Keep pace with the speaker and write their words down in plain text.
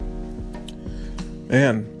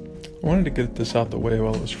Man, I wanted to get this out the way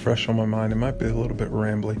while it was fresh on my mind. It might be a little bit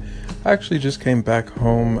rambly. I actually just came back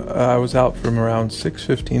home. I was out from around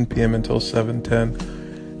 6:15 p.m. until 7:10,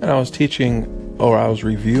 and I was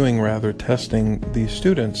reviewing rather, testing these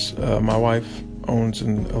students. My wife owns a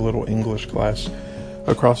little English class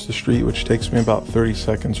across the street, which takes me about 30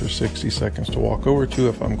 seconds or 60 seconds to walk over to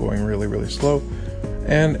if I'm going really, really slow.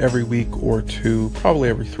 And every week or two, probably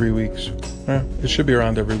every 3 weeks, it should be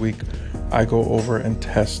around every week, I go over and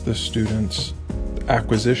test the students'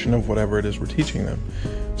 acquisition of whatever it is we're teaching them.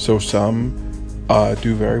 So some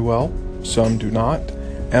do very well, some do not,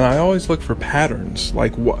 and I always look for patterns,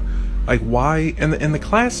 like why. And the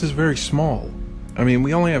class is very small. I mean,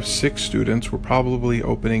 we only have 6 students. We're probably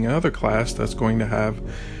opening another class that's going to have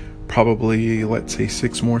probably, let's say,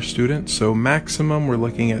 6 more students. So maximum, we're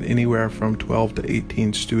looking at anywhere from 12 to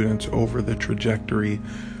 18 students over the trajectory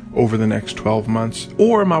over the next 12 months.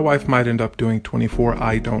 Or my wife might end up doing 24.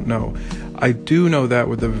 I don't know. I do know that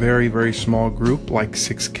with a very, very small group, like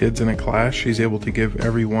 6 kids in a class, she's able to give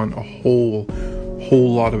everyone a whole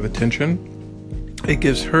lot of attention. It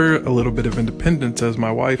gives her a little bit of independence as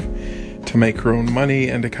my wife to make her own money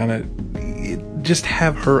and to kind of just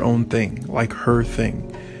have her own thing, like her thing.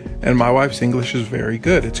 And my wife's English is very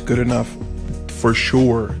good. It's good enough for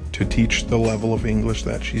sure to teach the level of English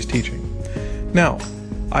that she's teaching. Now,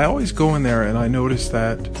 I always go in there and I notice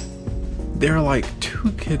that there are like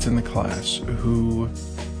 2 kids in the class who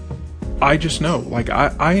I just know. Like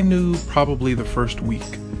I knew probably the first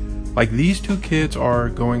week. Like these 2 kids are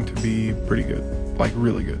going to be pretty good. Like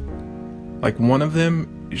really good. Like one of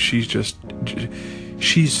them, she's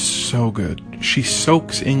so good. She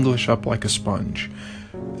soaks English up like a sponge.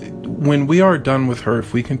 When we are done with her,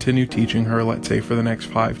 if we continue teaching her, let's say for the next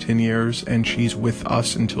 5-10 years, and she's with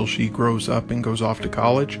us until she grows up and goes off to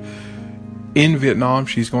college, in Vietnam,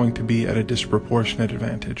 she's going to be at a disproportionate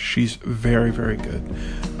advantage. She's very, very good.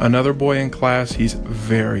 Another boy in class, he's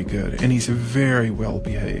very good, and he's very well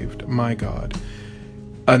behaved. My God.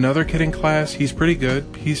 Another kid in class, he's pretty good.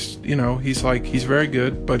 He's very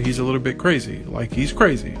good, but he's a little bit crazy. Like, he's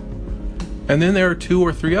crazy. And then there are 2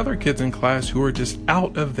 or 3 other kids in class who are just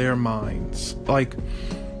out of their minds. Like,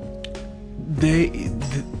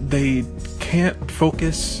 they can't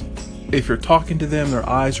focus. If you're talking to them, their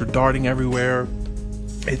eyes are darting everywhere.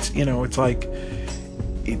 It's like,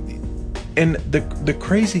 and the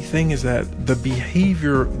crazy thing is that the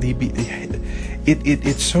behavior,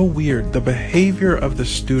 it's so weird. The behavior of the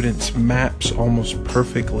students maps almost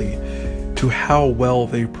perfectly to how well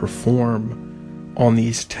they perform on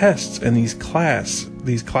these tests and these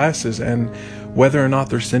classes, and whether or not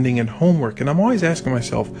they're sending in homework. And I'm always asking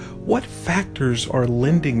myself, what factors are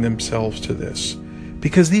lending themselves to this?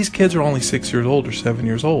 Because these kids are only 6 years old or 7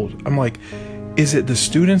 years old. I'm like, is it the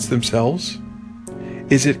students themselves?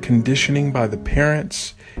 Is it conditioning by the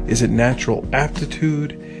parents? Is it natural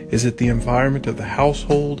aptitude? Is it the environment of the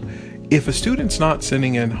household? If a student's not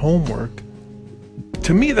sending in homework,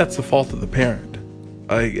 to me, that's the fault of the parent.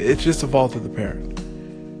 It's just the fault of the parent.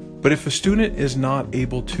 But if a student is not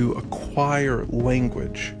able to acquire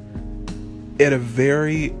language at a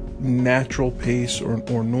very natural pace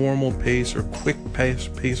or normal pace or quick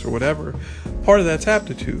pace or whatever, part of that's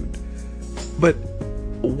aptitude. But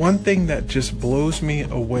one thing that just blows me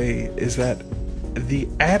away is that the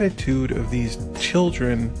attitude of these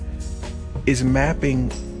children is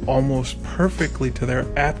mapping almost perfectly to their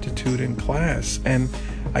aptitude in class. And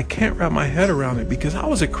I can't wrap my head around it because I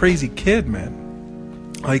was a crazy kid, man.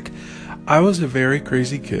 Like, I was a very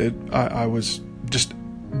crazy kid. I was just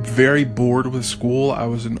very bored with school. I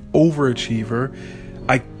was an overachiever.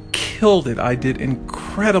 I killed it. I did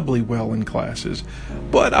incredibly well in classes,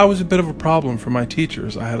 but I was a bit of a problem for my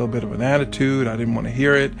teachers. I had a bit of an attitude. I didn't want to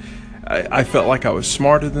hear it. I felt like I was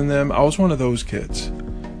smarter than them. I was one of those kids.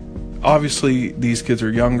 Obviously, these kids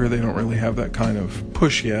are younger. They don't really have that kind of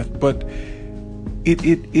push yet, but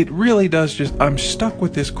it really does just, I'm stuck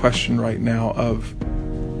with this question right now of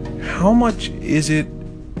how much is it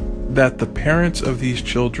that the parents of these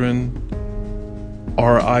children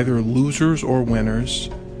are either losers or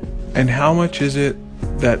winners, and how much is it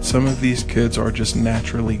that some of these kids are just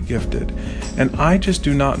naturally gifted? And I just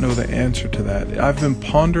do not know the answer to that. I've been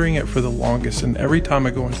pondering it for the longest, and every time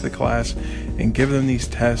I go into the class and give them these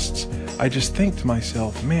tests, I just think to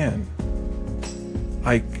myself, man,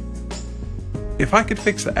 like, if I could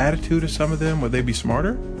fix the attitude of some of them, would they be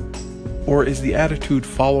smarter? Or is the attitude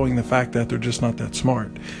following the fact that they're just not that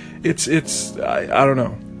smart? I don't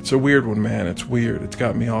know. It's a weird one, man. It's weird. It's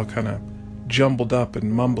got me all kind of jumbled up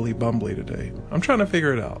and mumbly bumbly today. I'm trying to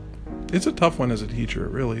figure it out. It's a tough one as a teacher.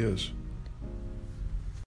 It really is.